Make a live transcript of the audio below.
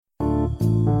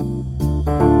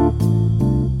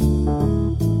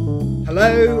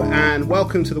Hello and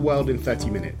welcome to The World in 30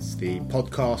 Minutes, the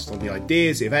podcast on the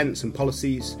ideas, events and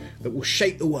policies that will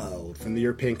shape the world from the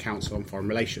European Council on Foreign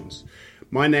Relations.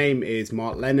 My name is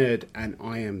Mark Leonard and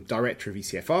I am Director of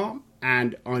ECFR,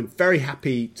 and I'm very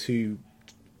happy to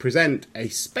present a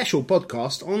special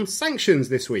podcast on sanctions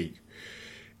this week.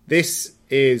 This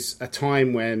is a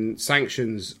time when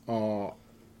sanctions are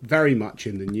very much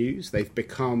in the news. They've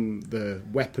become the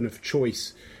weapon of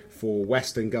choice for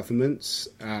Western governments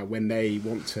when they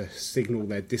want to signal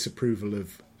their disapproval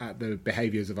of the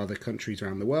behaviours of other countries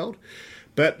around the world.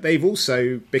 But they've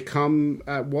also become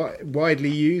widely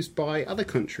used by other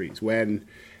countries. When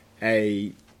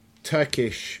a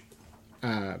Turkish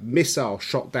missile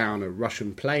shot down a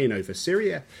Russian plane over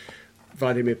Syria,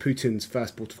 Vladimir Putin's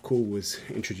first port of call was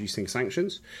introducing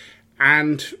sanctions.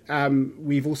 And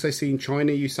we've also seen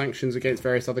China use sanctions against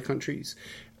various other countries.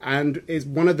 And is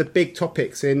one of the big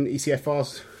topics in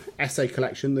ECFR's essay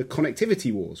collection, The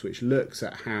Connectivity Wars, which looks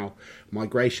at how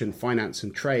migration, finance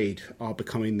and trade are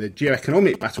becoming the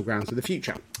geoeconomic battlegrounds of the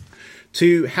future.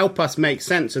 To help us make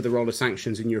sense of the role of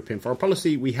sanctions in European foreign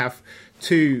policy, we have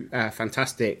two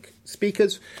fantastic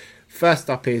speakers. First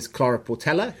up is Clara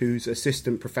Portela, who's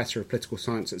Assistant Professor of Political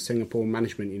Science at Singapore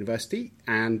Management University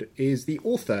and is the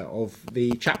author of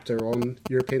the chapter on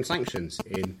European sanctions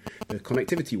in The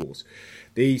Connectivity Wars.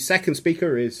 The second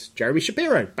speaker is Jeremy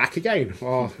Shapiro, back again,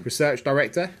 our research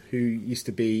director, who used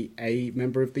to be a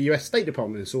member of the US State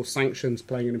Department and saw sanctions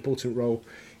playing an important role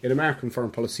in American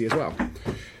foreign policy as well.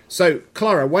 So,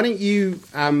 Clara, why don't you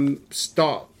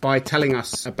start by telling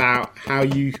us about how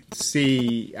you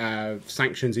see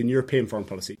sanctions in European foreign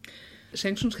policy?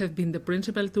 Sanctions have been the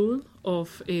principal tool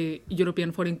of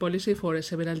European foreign policy for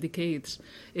several decades.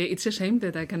 It's a shame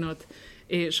that I cannot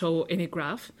show any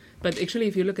graph, but actually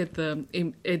if you look at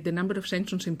the number of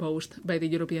sanctions imposed by the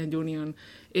European Union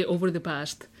over the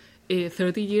past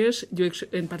 30 years,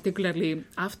 and particularly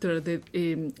after the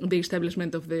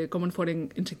establishment of the Common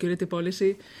Foreign and Security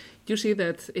Policy, you see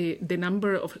that the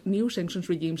number of new sanctions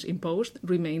regimes imposed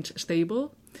remains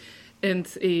stable. And,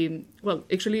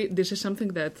 actually, this is something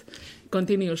that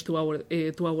continues to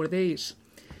our days.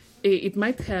 It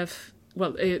might have,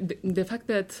 the fact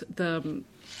that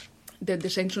the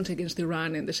sanctions against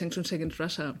Iran and the sanctions against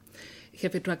Russia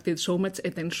have attracted so much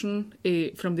attention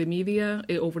from the media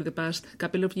over the past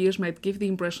couple of years might give the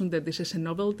impression that this is a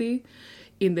novelty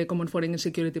in the Common Foreign and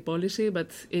Security Policy,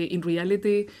 but in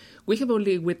reality, we have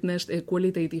only witnessed a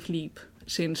qualitative leap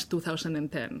since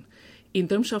 2010. In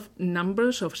terms of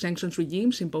numbers of sanctions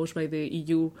regimes imposed by the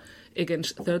EU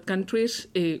against third countries,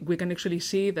 we can actually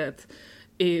see that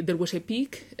there was a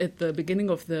peak at the beginning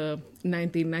of the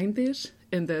 1990s,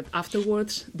 and that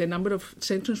afterwards the number of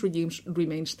sanctions regimes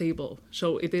remained stable.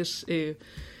 So it is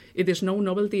no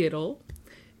novelty at all.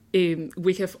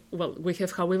 We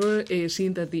have, however,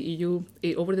 seen that the EU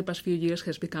over the past few years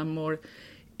has become more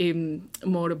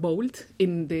bold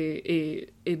in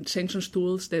sanctions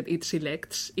tools that it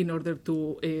selects in order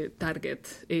to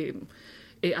target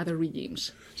other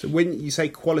regimes. So when you say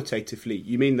qualitatively,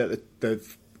 you mean that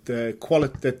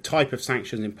the type of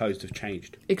sanctions imposed have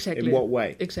changed? Exactly. In what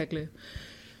way? Exactly.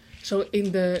 So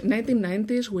in the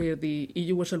 1990s, where the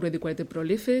EU was already quite a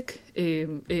prolific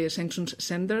sanctions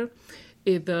sender,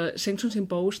 the sanctions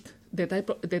imposed,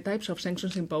 the types of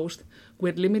sanctions imposed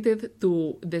were limited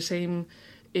to the same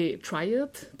triad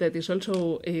that is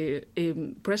also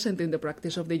present in the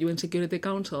practice of the UN Security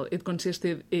Council. It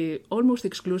consisted almost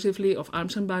exclusively of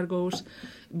arms embargoes,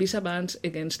 visa bans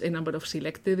against a number of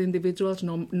selected individuals,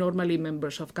 normally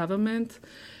members of government,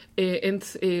 and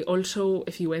also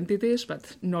a few entities,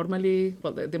 but normally,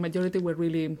 the majority were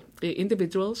really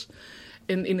individuals.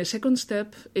 And in a second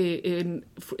step, in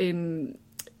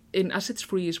assets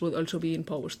freeze would also be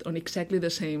imposed on exactly the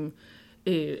same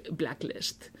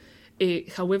blacklist.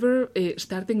 However,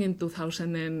 starting in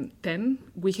 2010,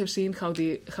 we have seen how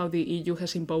the EU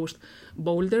has imposed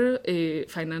bolder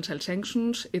financial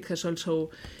sanctions. It has also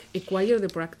acquired the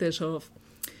practice of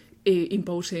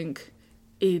imposing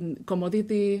in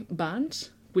commodity bans,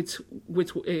 which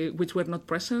were not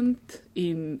present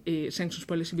in sanctions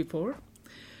policy before.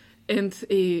 And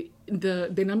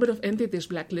the number of entities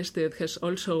blacklisted has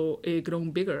also grown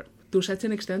bigger, to such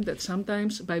an extent that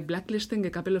sometimes by blacklisting a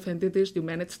couple of entities, you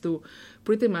manage to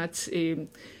pretty much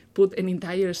put an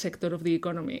entire sector of the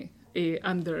economy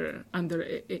under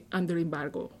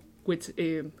embargo. Which,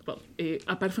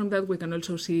 apart from that, we can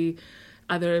also see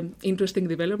other interesting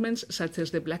developments, such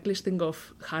as the blacklisting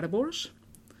of harbors.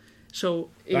 So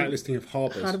blacklisting of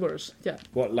harbors. Harbors, yeah.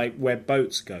 What, like where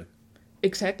boats go?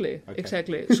 Exactly, okay.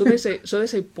 Exactly. So they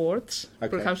say ports.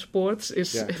 Okay. Perhaps ports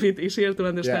is a bit easier to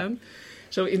understand.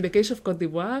 So in the case of Côte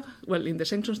d'Ivoire, well, in the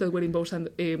sanctions that were imposed on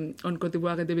Côte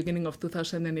d'Ivoire at the beginning of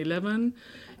 2011,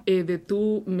 the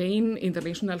two main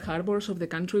international harbors of the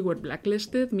country were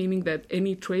blacklisted, meaning that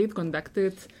any trade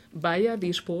conducted via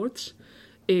these ports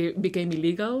became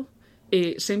illegal.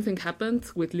 Same thing happened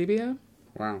with Libya.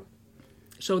 Wow.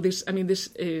 So these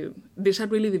are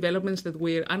really developments that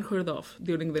were unheard of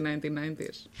during the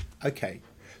 1990s. Okay.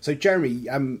 So, Jeremy,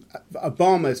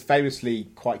 Obama is famously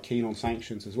quite keen on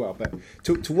sanctions as well. But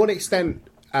to what extent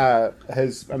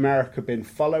has America been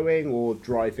following or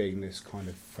driving this kind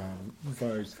of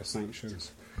vote for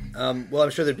sanctions? Well,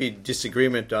 I'm sure there'd be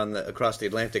disagreement across the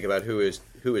Atlantic about who is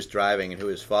driving and who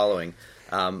is following.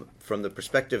 From the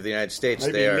perspective of the United States,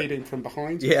 maybe they are leading from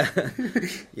behind. Yeah,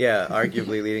 yeah,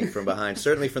 arguably leading from behind.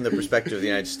 Certainly, from the perspective of the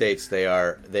United States, they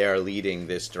are leading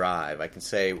this drive. I can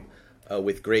say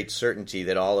with great certainty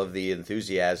that all of the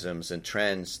enthusiasms and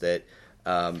trends that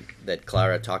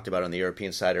Clara talked about on the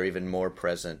European side are even more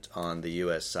present on the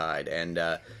U.S. side, and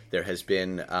there has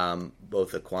been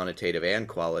both a quantitative and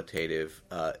qualitative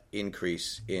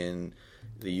increase in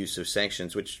the use of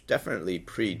sanctions, which definitely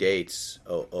predates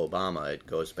Obama. It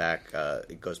goes back,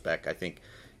 I think,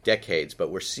 decades. But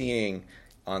we're seeing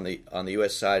on the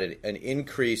U.S. side an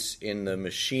increase in the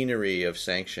machinery of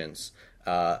sanctions,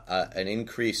 an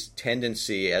increased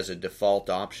tendency as a default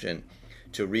option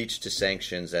to reach to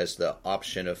sanctions as the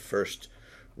option of first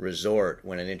resort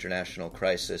when an international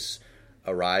crisis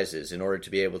arises, in order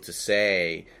to be able to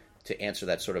answer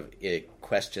that sort of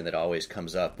question that always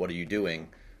comes up: what are you doing?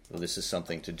 Well, this is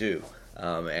something to do,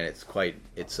 and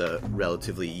it's a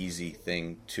relatively easy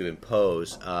thing to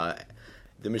impose.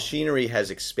 The machinery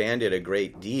has expanded a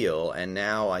great deal, and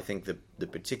now I think the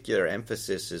particular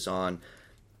emphasis is on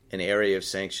an area of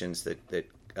sanctions that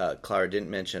Clara didn't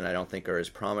mention, I don't think are as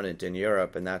prominent in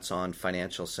Europe, and that's on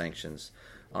financial sanctions,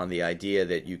 on the idea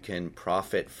that you can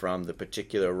profit from the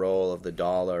particular role of the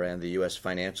dollar and the U.S.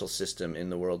 financial system in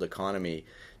the world economy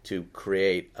to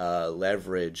create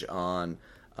leverage on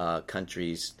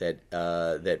countries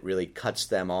that really cuts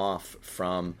them off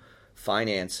from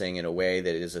financing in a way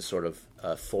that is a sort of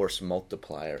force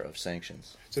multiplier of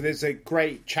sanctions. So there's a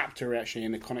great chapter actually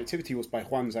in the Connectivity Wars by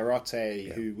Juan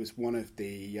Zarate, who was one of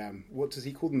the what does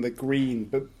he call them? The green,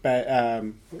 what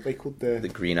they called the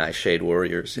green eye shade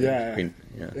warriors. In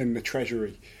the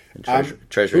Treasury.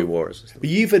 Treasury wars. But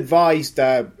you've advised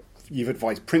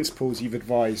principals, you've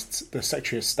advised the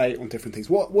Secretary of State on different things.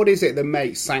 What is it that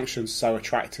makes sanctions so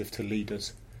attractive to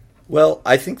leaders? Well,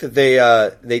 I think that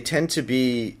they tend to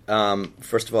be,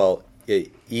 first of all,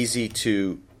 easy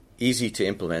to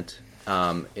implement,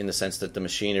 in the sense that the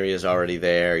machinery is already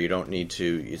there. You don't need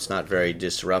to. It's not very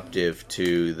disruptive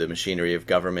to the machinery of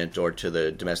government or to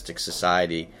the domestic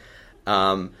society.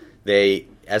 As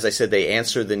I said, they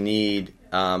answer the need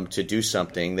to do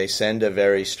something. They send a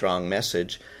very strong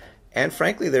message. And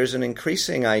frankly, there's an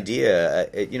increasing idea.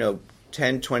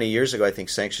 10, 20 years ago, I think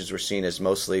sanctions were seen as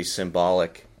mostly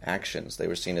symbolic actions. They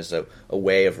were seen as a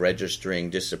way of registering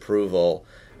disapproval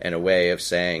and a way of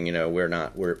saying, we're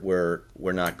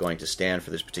not going to stand for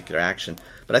this particular action.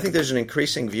 But I think there's an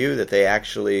increasing view that they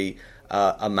actually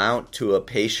amount to a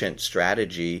patient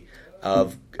strategy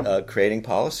of creating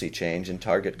policy change in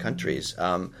target countries.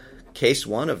 Case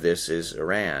one of this is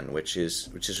Iran, which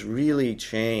has really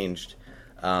changed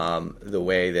the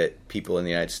way that people in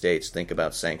the United States think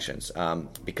about sanctions.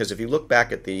 Because if you look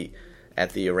back at the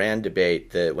Iran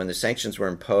debate, when the sanctions were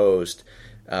imposed,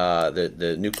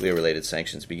 the nuclear-related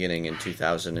sanctions beginning in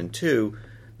 2002,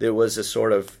 there was a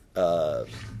sort of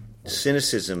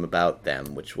cynicism about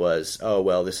them, which was, oh,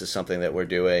 well, this is something that we're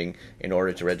doing in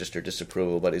order to register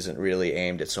disapproval, but isn't really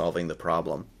aimed at solving the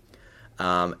problem.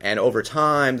 And over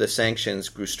time, the sanctions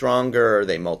grew stronger,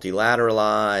 they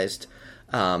multilateralized,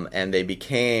 and they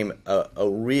became a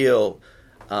real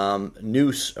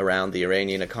noose around the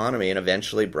Iranian economy, and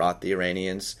eventually brought the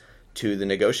Iranians to the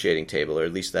negotiating table, or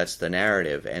at least that's the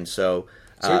narrative. And so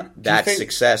that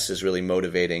success is really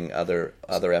motivating other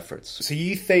efforts. So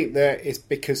you think that it's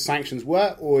because sanctions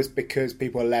work, or it's because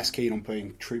people are less keen on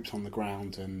putting troops on the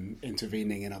ground and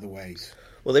intervening in other ways?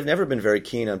 Well, they've never been very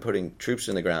keen on putting troops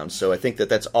in the ground, so I think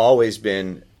that's always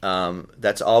been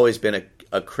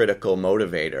a critical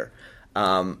motivator.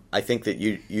 I think that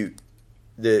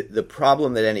the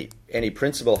problem that any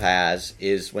principal has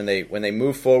is when they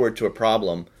move forward to a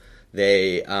problem,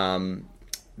 they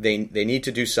need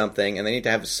to do something, and they need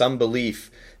to have some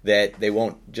belief that they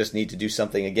won't just need to do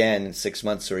something again in 6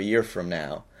 months or a year from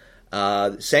now.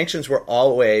 Sanctions were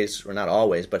always, or not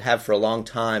always, but have for a long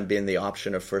time been the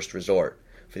option of first resort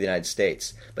for the United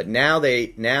States. But now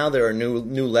there are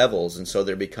new levels, and so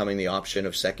they're becoming the option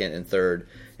of second and third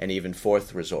and even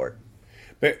fourth resort.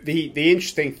 But the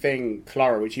interesting thing,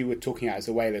 Clara, which you were talking about, is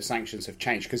the way the sanctions have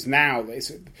changed. Because now,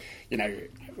 it's,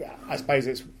 I suppose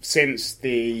it's since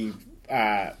the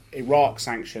Iraq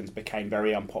sanctions became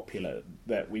very unpopular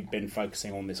that we've been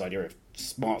focusing on this idea of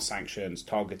smart sanctions,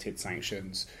 targeted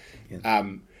sanctions,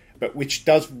 but which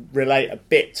does relate a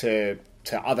bit to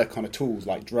other kind of tools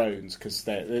like drones, because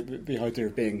the idea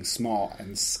of being smart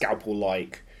and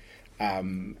scalpel-like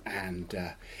and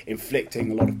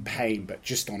inflicting a lot of pain, but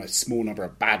just on a small number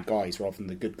of bad guys rather than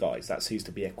the good guys. That seems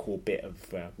to be a core bit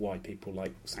of why people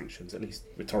like sanctions, at least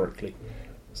rhetorically.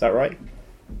 Is that right?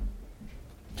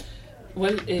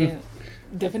 Well,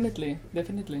 definitely.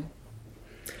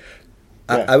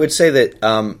 I would say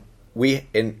that we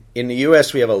in the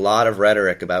U.S. we have a lot of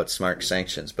rhetoric about smart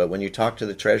sanctions, but when you talk to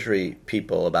the Treasury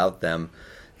people about them,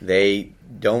 they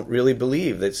don't really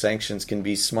believe that sanctions can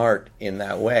be smart in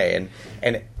that way.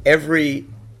 And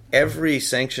every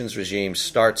sanctions regime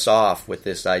starts off with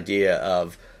this idea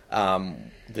of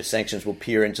the sanctions will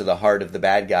peer into the heart of the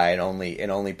bad guy and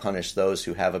only punish those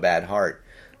who have a bad heart.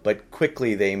 But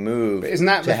quickly they move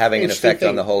to having an effect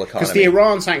on the whole economy. Because the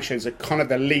Iran sanctions are kind of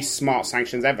the least smart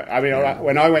sanctions ever. I mean,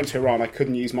 when I went to Iran, I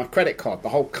couldn't use my credit card. The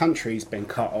whole country's been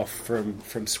cut off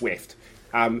from SWIFT.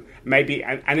 Maybe,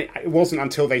 and it wasn't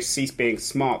until they ceased being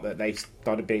smart that they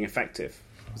started being effective.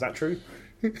 Is that true?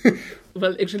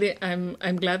 Well, actually,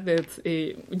 I'm glad that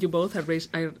you both are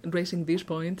raising these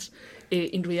points.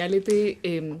 In reality,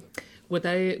 what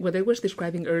I was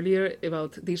describing earlier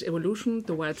about this evolution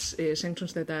towards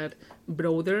sanctions that are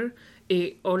broader,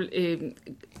 all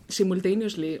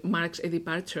simultaneously marks a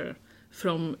departure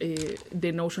from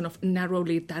the notion of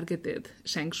narrowly targeted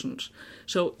sanctions.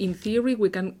 So, in theory, we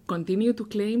can continue to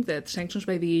claim that sanctions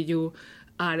by the EU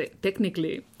are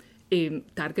technically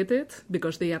targeted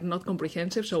because they are not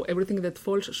comprehensive. So, everything that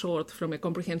falls short from a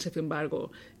comprehensive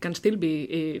embargo can still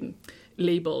be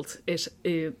labeled as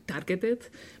targeted,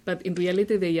 but in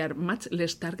reality they are much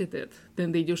less targeted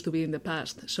than they used to be in the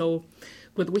past. So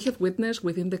what we have witnessed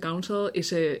within the Council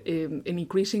is an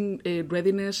increasing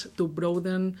readiness to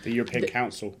broaden the European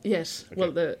Council. Yes, okay.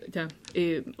 Well,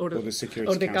 or the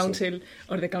Security Council,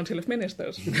 or the Council of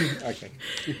Ministers. Okay,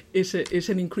 is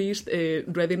an increased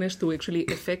readiness to actually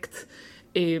affect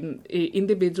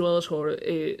individuals or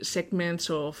segments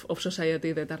of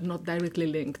society that are not directly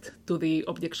linked to the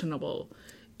objectionable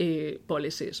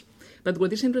policies. But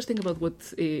what is interesting about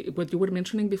what you were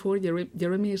mentioning before,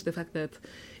 Jeremy, is the fact that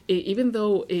even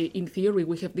though in theory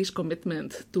we have this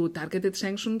commitment to targeted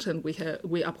sanctions and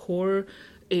we abhor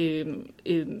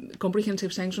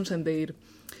comprehensive sanctions and their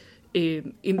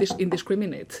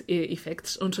indiscriminate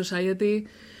effects on society,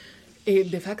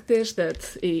 the fact is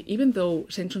that even though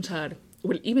sanctions are,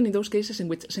 well, even in those cases in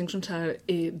which sanctions are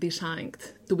designed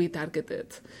to be targeted,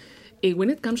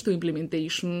 when it comes to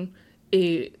implementation,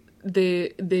 the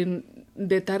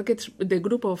targets, the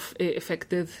group of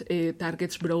affected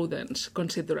targets broadens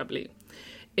considerably.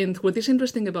 And what is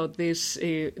interesting about this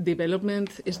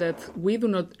development is that we do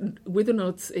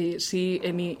not see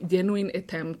any genuine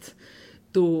attempt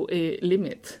to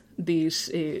limit these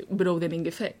broadening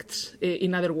effects.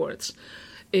 In other words,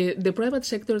 the private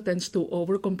sector tends to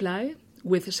overcomply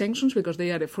with sanctions because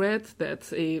they are afraid that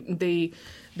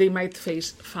they might face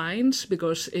fines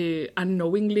because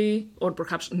unknowingly or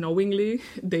perhaps knowingly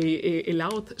they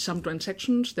allowed some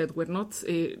transactions that were not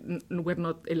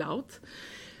allowed.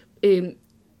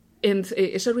 And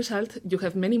as a result, you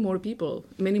have many more people,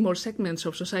 many more segments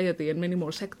of society, and many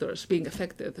more sectors being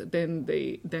affected than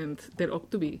there ought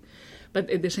to be. But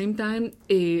at the same time,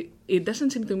 it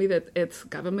doesn't seem to me that at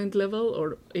government level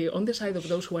or on the side of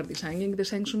those who are designing the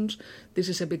sanctions, this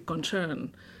is a big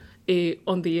concern.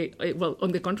 On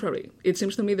the contrary, it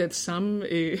seems to me that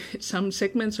some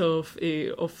segments of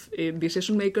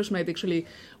decision makers might actually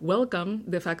welcome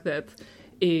the fact that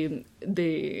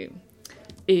the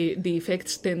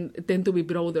effects tend to be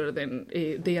broader than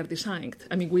they are designed.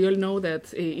 I mean, we all know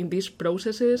that in these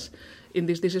processes, in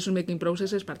these decision-making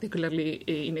processes, particularly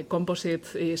in a composite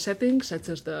setting, such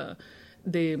as the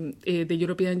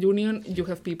European Union, you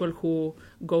have people who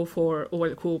go for,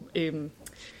 well,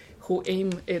 who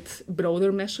aim at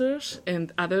broader measures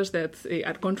and others that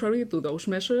are contrary to those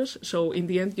measures. So in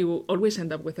the end, you always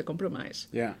end up with a compromise.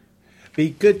 Yeah. Be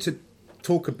good to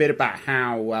talk a bit about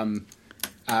how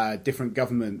different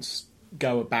governments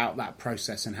go about that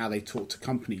process and how they talk to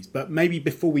companies. But maybe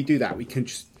before we do that, we can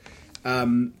just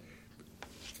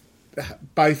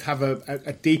both have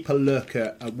a deeper look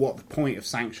at what the point of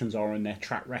sanctions are and their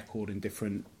track record in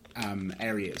different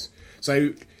areas.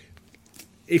 So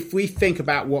if we think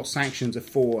about what sanctions are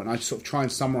for, and I sort of try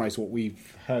and summarise what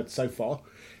we've heard so far,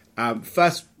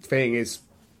 first thing is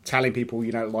telling people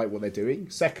you don't like what they're doing.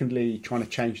 Secondly, trying to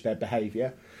change their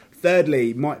behaviour.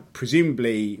 Thirdly,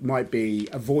 might be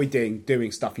avoiding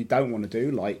doing stuff you don't want to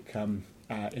do, like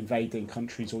invading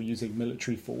countries or using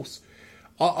military force.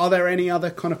 Are there any other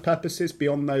kind of purposes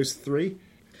beyond those three?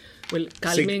 Well,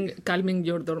 calming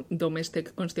your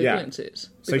domestic constituencies.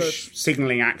 Yeah. So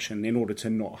signalling action in order to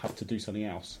not have to do something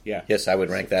else. Yeah. Yes, I would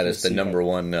rank that as the number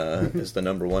one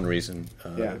reason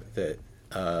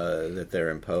that they're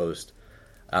imposed.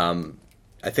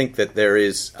 I think that there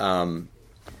is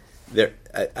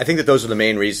I think that those are the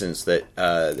main reasons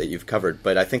that you've covered.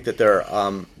 But I think that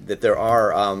there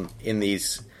are in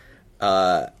these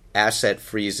asset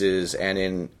freezes and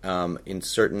in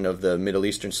certain of the Middle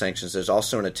Eastern sanctions, there's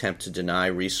also an attempt to deny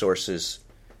resources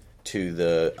to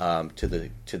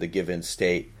the given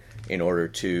state in order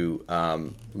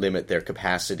to limit their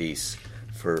capacities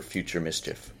for future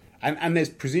mischief. And there's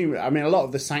presumably, I mean, a lot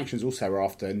of the sanctions also are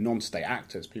after non-state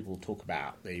actors. People talk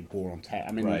about the war on terror.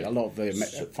 I mean, a lot of the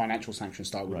financial sanctions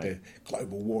start with the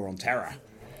global war on terror.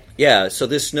 Yeah, so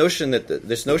this notion of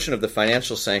the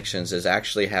financial sanctions is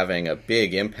actually having a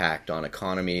big impact on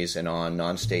economies and on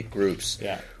non-state groups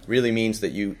really means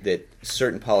that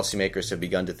certain policymakers have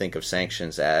begun to think of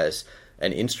sanctions as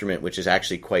an instrument which is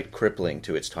actually quite crippling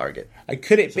to its target. And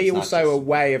could it be also a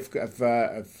way of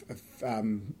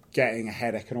getting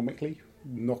ahead economically,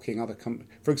 knocking other companies?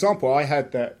 For example, I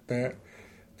heard that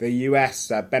the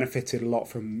US benefited a lot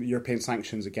from European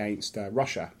sanctions against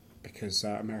Russia because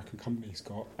American companies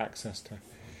got access to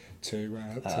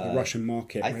the Russian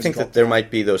market. I think that there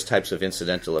might be those types of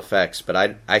incidental effects, but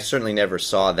I certainly never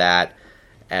saw that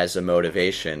as a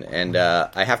motivation. And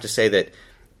I have to say that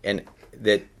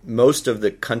most of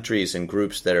the countries and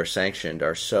groups that are sanctioned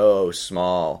are so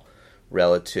small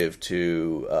relative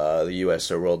to the U.S.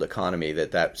 or world economy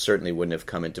that certainly wouldn't have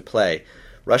come into play.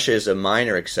 Russia is a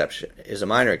minor exception,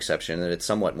 and it's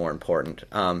somewhat more important.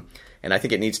 And I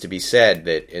think it needs to be said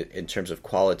that in terms of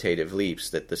qualitative leaps,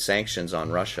 that the sanctions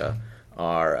on Russia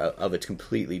are of a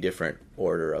completely different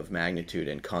order of magnitude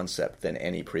and concept than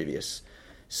any previous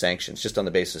sanctions, just on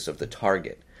the basis of the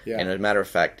target. Yeah. And as a matter of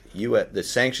fact, the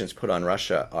sanctions put on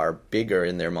Russia are bigger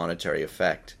in their monetary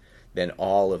effect than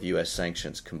all of U.S.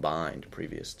 sanctions combined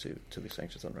previous to the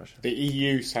sanctions on Russia. The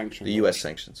EU sanctions? The U.S.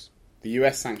 sanctions. The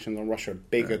U.S. sanctions on Russia are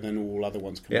bigger than all other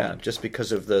ones combined. Yeah, just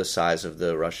because of the size of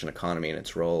the Russian economy and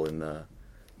its role in the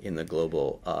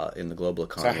global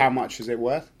economy. So how much is it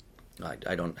worth?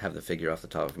 I don't have the figure off the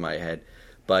top of my head,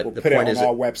 but we'll the put point it on is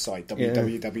our website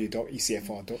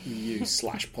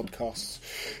www.ecfr.eu/podcasts.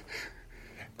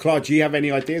 Claude, do you have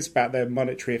any ideas about the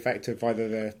monetary effect of either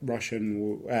the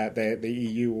Russian, the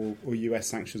EU or US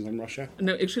sanctions on Russia?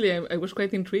 No, actually, I was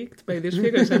quite intrigued by these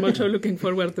figures. I'm also looking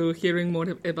forward to hearing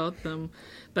more about them.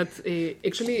 But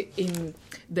actually,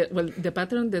 the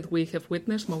pattern that we have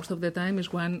witnessed most of the time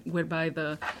is one whereby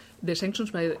the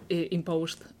sanctions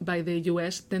imposed by the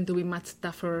US tend to be much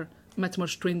tougher, much more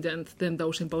stringent than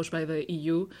those imposed by the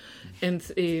EU. And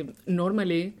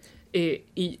normally,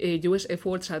 US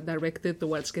efforts are directed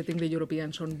towards getting the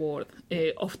Europeans on board,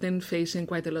 often facing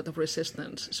quite a lot of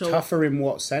resistance. So, tougher in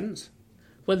what sense?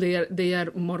 Well, they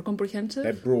are more comprehensive.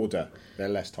 They're broader. They're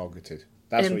less targeted.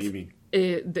 That's what you mean.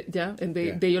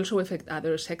 They also affect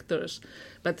other sectors.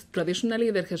 But traditionally,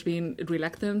 there has been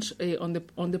reluctance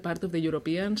on the part of the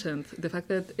Europeans, and the fact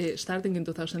that starting in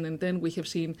 2010 we have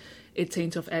seen a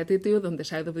change of attitude on the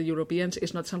side of the Europeans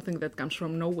is not something that comes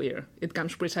from nowhere. It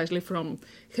comes precisely from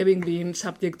having been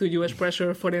subject to US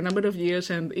pressure for a number of years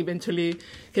and eventually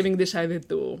having decided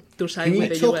to side with the US.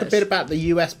 Can you talk a bit about the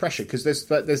US pressure? Because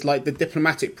there's like the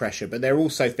diplomatic pressure, but there are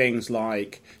also things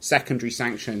like secondary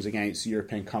sanctions against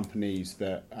European companies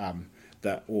that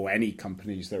or any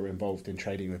companies that are involved in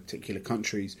trading with particular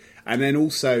countries, and then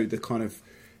also the kind of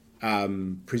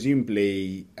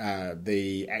presumably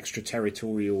the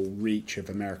extraterritorial reach of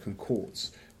American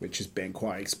courts, which has been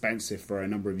quite expensive for a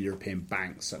number of European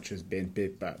banks, such as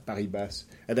BNP Paribas.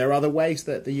 Are there other ways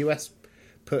that the US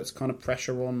puts kind of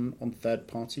pressure on third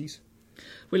parties?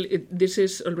 Well, this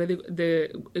is already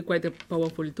quite a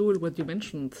powerful tool, what you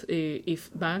mentioned.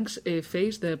 If banks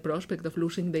face the prospect of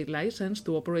losing their license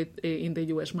to operate in the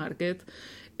US market,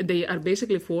 they are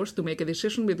basically forced to make a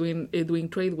decision between doing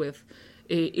trade with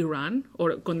Iran,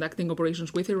 or conducting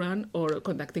operations with Iran, or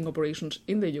conducting operations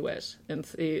in the US. And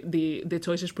the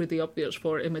choice is pretty obvious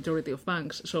for a majority of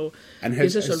banks. So, and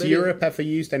has Europe ever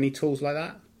used any tools like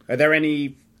that? Are there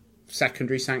any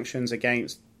secondary sanctions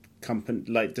against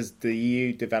like, does the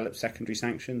EU develop secondary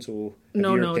sanctions, or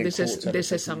no? This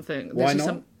is something. Why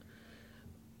not?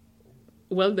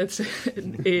 Well, that's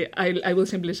I will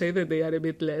simply say that they are a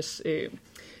bit less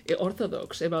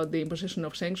orthodox about the imposition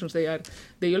of sanctions.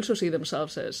 They also see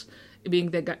themselves as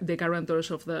being the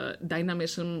guarantors of the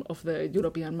dynamism of the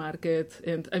European market.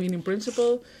 And I mean, in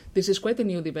principle, this is quite a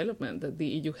new development that the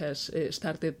EU has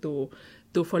started to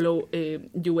follow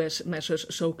US measures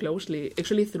so closely.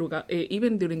 Actually, through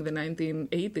even during the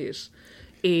 1980s,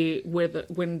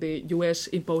 when the US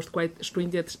imposed quite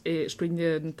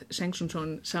stringent sanctions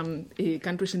on some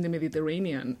countries in the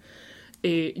Mediterranean,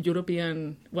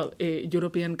 European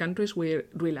countries were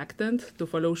reluctant to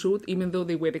follow suit, even though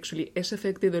they were actually as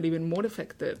affected or even more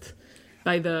affected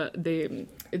by the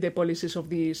policies of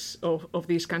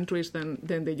these countries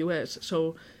than the US.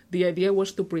 So the idea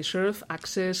was to preserve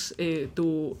access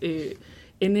to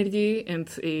energy and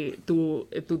to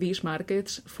these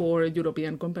markets for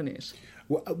European companies.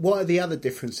 What are the other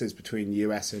differences between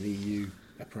US and EU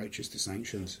approaches to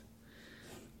sanctions?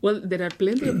 Well, there are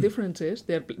plenty of differences.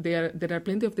 There are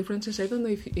plenty of differences. I don't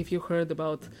know if you heard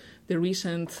about the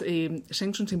recent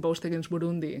sanctions imposed against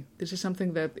Burundi. This is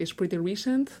something that is pretty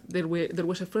recent. There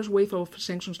was a first wave of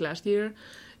sanctions last year,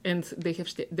 and they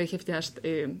have just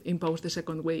imposed the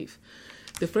second wave.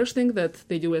 The first thing that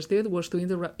the US did was to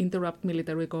interrupt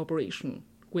military cooperation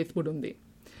with Burundi,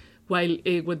 while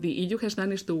what the EU has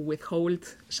done is to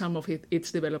withhold some of its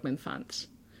development funds,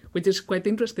 which is quite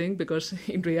interesting because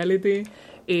in reality,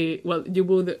 you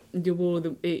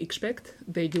would expect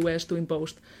the US to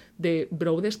impose the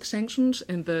broadest sanctions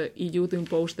and the EU to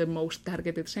impose the most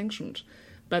targeted sanctions.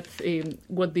 But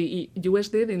what the US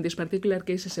did in this particular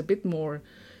case is a bit more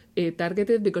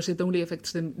targeted because it only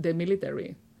affects the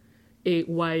military.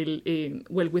 While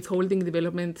withholding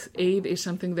development aid is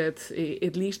something that,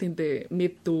 at least in the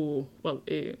mid to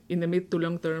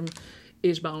long term,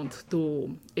 is bound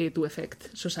to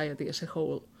affect society as a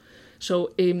whole.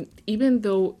 So even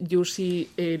though you see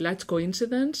a large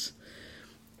coincidence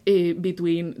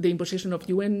between the imposition of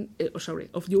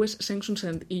US sanctions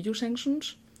and EU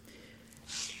sanctions,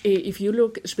 if you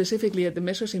look specifically at the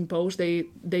measures imposed,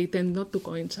 they tend not to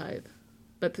coincide.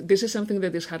 But this is something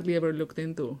that is hardly ever looked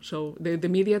into. So the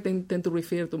media tend to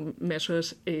refer to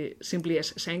measures simply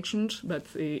as sanctions, but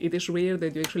it is rare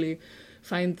that you actually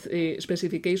find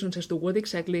specifications as to what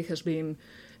exactly has been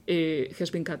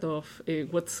cut off,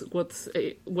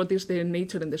 what is the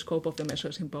nature and the scope of the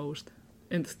measures imposed,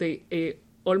 and they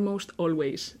almost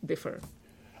always differ.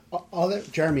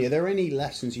 Jeremy, are there any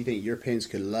lessons you think Europeans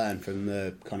can learn from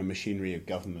the kind of machinery of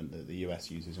government that the US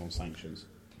uses on sanctions?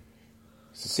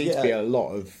 There seems to be a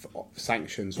lot of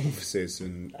sanctions offices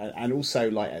and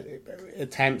also like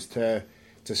attempts to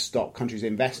stop countries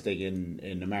investing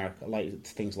in America, like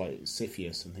things like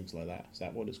CFIUS and things like that. Is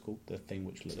that what it's called? The thing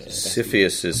which looks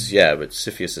CFIUS but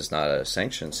CFIUS is not a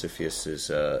sanction. CFIUS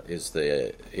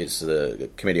is the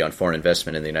Committee on Foreign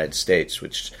Investment in the United States,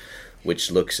 which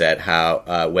looks at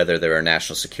how whether there are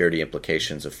national security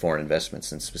implications of foreign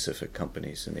investments in specific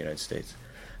companies in the United States,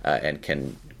 and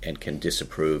can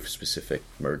disapprove specific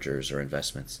mergers or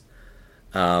investments.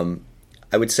 I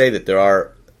would say that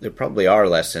there probably are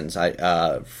lessons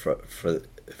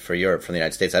for Europe from the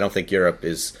United States. I don't think Europe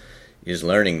is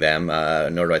learning them,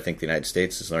 nor do I think the United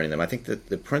States is learning them. I think that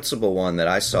the principal one that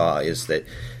I saw is that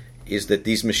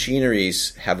these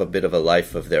machineries have a bit of a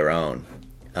life of their own,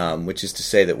 which is to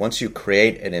say that once you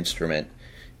create an instrument,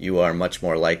 you are much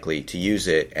more likely to use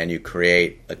it, and you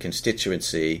create a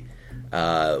constituency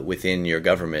within your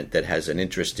government that has an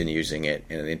interest in using it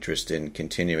and an interest in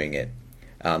continuing it.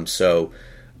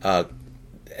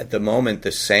 At the moment,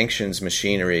 the sanctions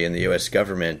machinery in the U.S.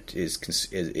 government is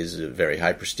a very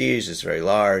high prestige, is very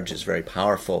large, is very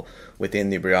powerful within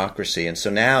the bureaucracy. And so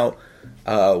now,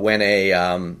 when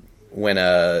an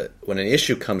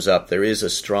issue comes up, there is a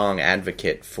strong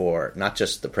advocate for not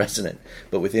just the president,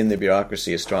 but within the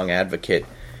bureaucracy, a strong advocate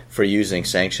for using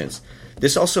sanctions.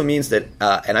 This also means that,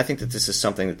 and I think that this is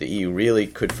something that the EU really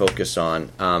could focus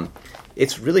on.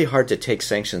 It's really hard to take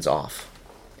sanctions off.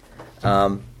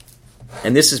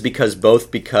 And this is because the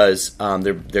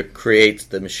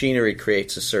machinery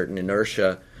creates a certain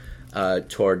inertia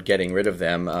toward getting rid of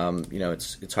them.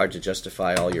 It's hard to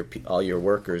justify all your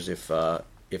workers if the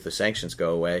sanctions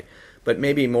go away. But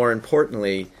maybe more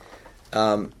importantly,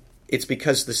 it's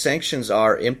because the sanctions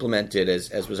are implemented,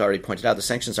 as was already pointed out. The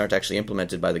sanctions aren't actually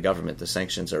implemented by the government. The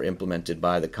sanctions are implemented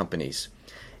by the companies,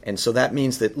 and so that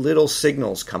means that little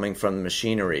signals coming from the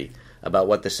machinery about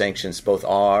what the sanctions both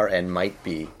are and might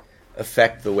be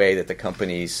affect the way that the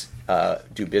companies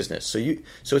do business.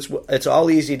 So it's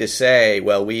all easy to say,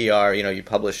 well, we are, you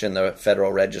publish in the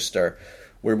Federal Register,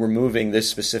 we're removing this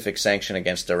specific sanction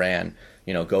against Iran,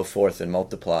 go forth and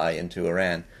multiply into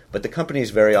Iran. but the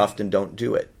companies very often don't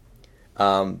do it.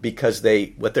 Because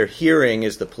what they're hearing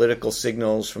is the political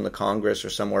signals from the Congress or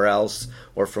somewhere else,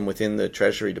 or from within the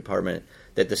Treasury Department,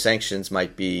 that the sanctions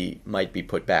might be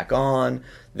put back on,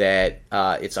 that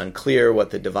it's unclear what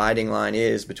the dividing line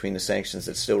is between the sanctions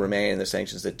that still remain and the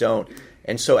sanctions that don't.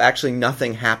 And so actually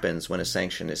nothing happens when a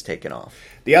sanction is taken off.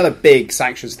 The other big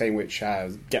sanctions thing which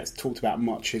gets talked about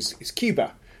much is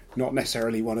Cuba. Not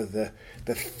necessarily one of the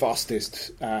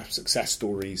fastest success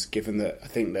stories, given that I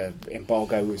think the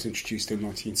embargo was introduced in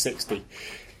 1960.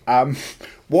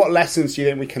 What lessons do you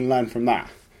think we can learn from that?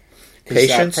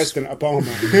 Patience. President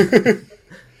Obama.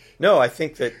 No, I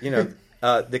think that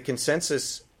the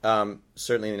consensus,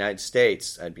 certainly in the United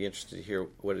States, I'd be interested to hear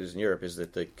what it is in Europe, is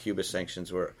that the Cuba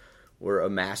sanctions were a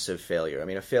massive failure. I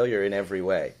mean, a failure in every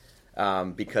way,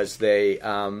 because they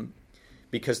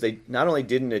not only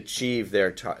didn't achieve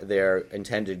their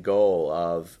intended goal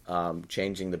of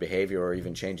changing the behavior or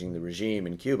even changing the regime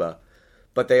in Cuba,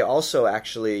 but they also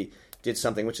actually did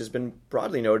something which has been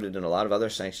broadly noted in a lot of other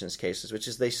sanctions cases, which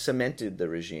is they cemented the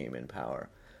regime in power,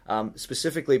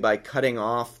 specifically by cutting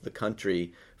off the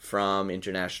country from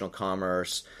international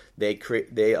commerce.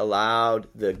 They allowed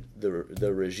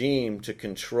the regime to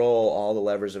control all the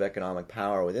levers of economic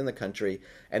power within the country,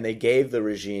 and they gave the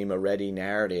regime a ready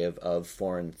narrative of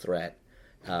foreign threat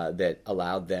that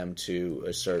allowed them to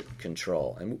assert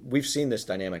control. And we've seen this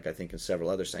dynamic, I think, in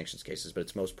several other sanctions cases, but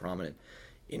it's most prominent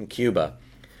in Cuba.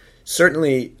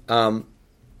 Certainly, I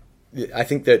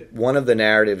think that one of the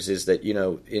narratives is that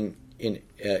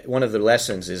one of the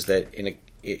lessons is that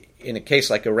in a case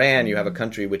like Iran, you have a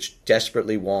country which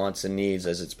desperately wants and needs,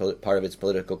 as it's part of its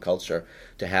political culture,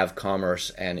 to have commerce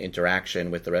and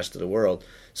interaction with the rest of the world.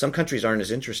 Some countries aren't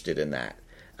as interested in that,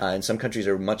 and some countries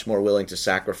are much more willing to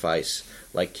sacrifice,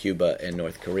 like Cuba and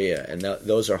North Korea, and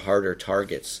those are harder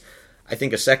targets. I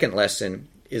think a second lesson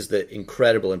is the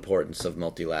incredible importance of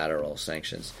multilateral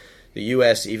sanctions. The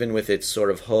U.S., even with its sort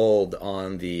of hold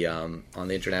on the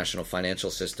international financial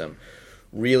system,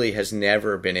 really has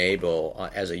never been able,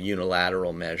 as a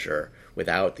unilateral measure,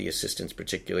 without the assistance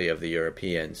particularly of the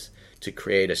Europeans, to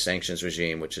create a sanctions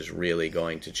regime which is really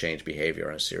going to change behavior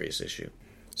on a serious issue.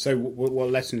 So what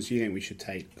lessons do you think we should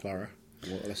take, Clara?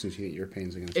 What lessons do you think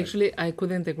Europeans are going to take? Actually, I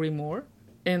couldn't agree more.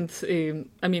 And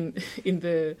I mean, in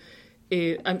the...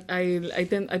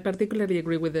 I particularly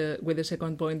agree with the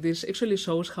second point. This actually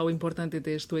shows how important it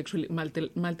is to actually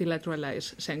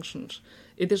multilateralize sanctions.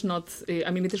 It is not.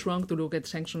 It is wrong to look at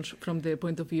sanctions from the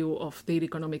point of view of their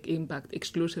economic impact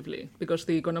exclusively, because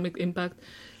the economic impact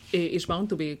is bound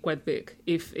to be quite big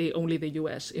if only the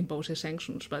U.S. imposes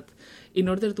sanctions. But in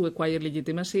order to acquire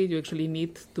legitimacy, you actually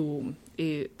need to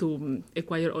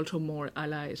acquire also more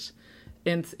allies.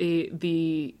 And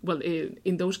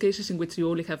in those cases in which you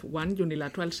only have one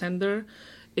unilateral sender,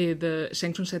 the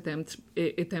sanctions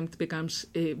attempt becomes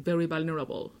very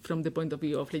vulnerable from the point of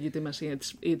view of legitimacy.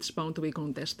 It's bound to be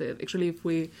contested. Actually, if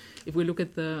we look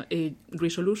at the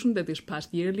resolution that is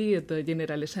passed yearly at the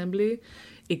General Assembly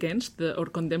against or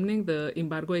condemning the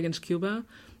embargo against Cuba,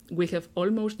 we have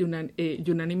almost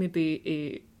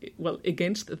unanimity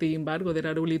against the embargo. There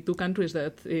are only 2 countries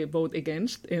that vote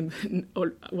against, and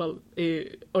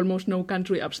almost no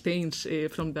country abstains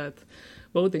from that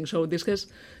voting. So this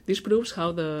proves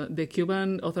how the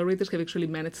Cuban authorities have actually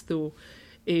managed to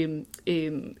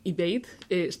evade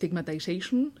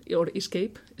stigmatization or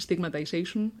escape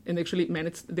stigmatization, and actually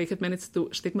they have managed to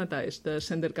stigmatize the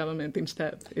sender government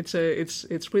instead.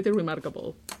 It's pretty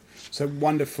remarkable. So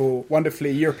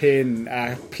wonderfully European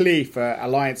plea for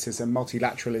alliances and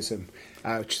multilateralism,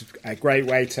 which is a great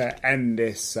way to end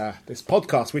this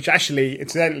podcast, which actually,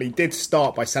 incidentally, did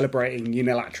start by celebrating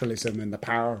unilateralism and the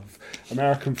power of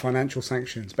American financial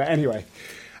sanctions. But anyway,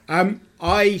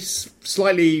 I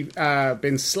slightly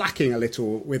been slacking a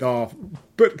little with our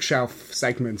bookshelf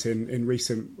segment in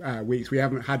recent weeks. We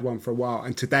haven't had one for a while,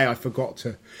 and today I forgot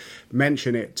to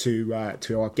mention it to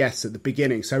our guests at the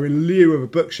beginning. So in lieu of a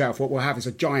bookshelf, what we'll have is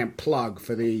a giant plug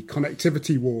for the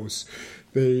Connectivity Wars,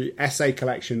 the essay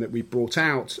collection that we brought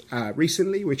out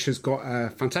recently, which has got a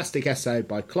fantastic essay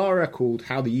by Clara called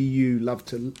How the EU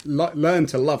Learn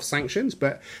to Love Sanctions.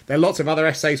 But there are lots of other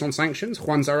essays on sanctions.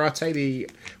 Juan Zarate,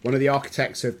 one of the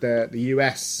architects of the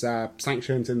US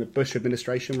sanctions in the Bush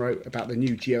administration, wrote about the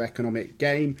new geoeconomic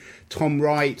game. Tom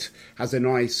Wright has a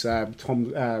nice...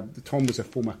 Tom was a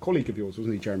former colleague of yours,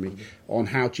 wasn't he, Jeremy? On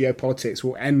how geopolitics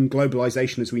will end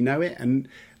globalization as we know it. And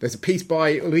there's a piece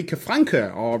by Ulrike Franke,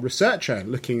 our researcher,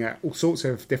 looking at all sorts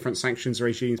of different sanctions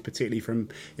regimes, particularly from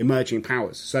emerging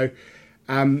powers. So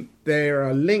There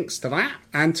are links to that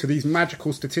and to these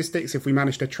magical statistics if we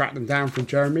manage to track them down from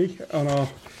Jeremy on our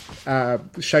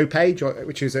show page,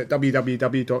 which is at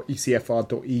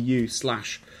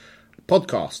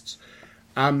www.ecfr.eu/podcasts.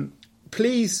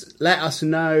 Please let us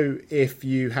know if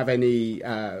you have any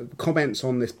comments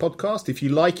on this podcast. If you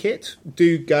like it,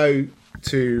 do go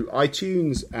to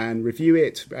iTunes and review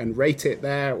it and rate it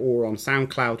there, or on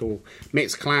SoundCloud or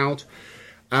Mixcloud.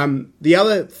 The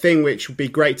other thing which would be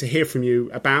great to hear from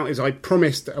you about is I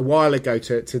promised a while ago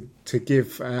to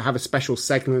have a special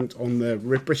segment on the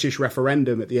British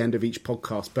referendum at the end of each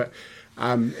podcast, but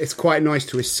it's quite nice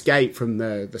to escape from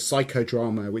the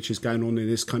psychodrama which is going on in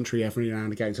this country every now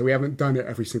and again. So we haven't done it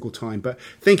every single time, but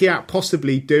thinking about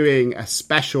possibly doing a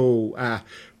special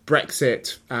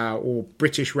Brexit or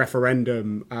British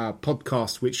referendum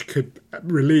podcast, which could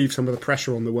relieve some of the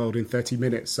pressure on the world in 30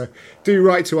 minutes. So do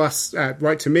write to us,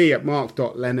 write to me at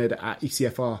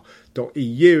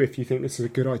mark.leonard@ecfr.eu if you think this is a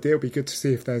good idea. It'll be good to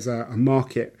see if there's a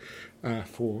market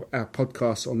for our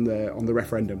podcast on the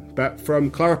referendum. But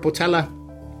from Clara Portella,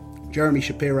 Jeremy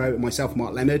Shapiro and myself,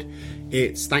 Mark Leonard,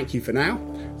 it's thank you for now.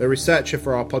 The researcher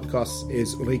for our podcast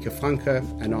is Ulrike Franke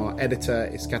and our editor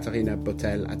is Katarina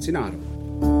Botel-Atzinaro.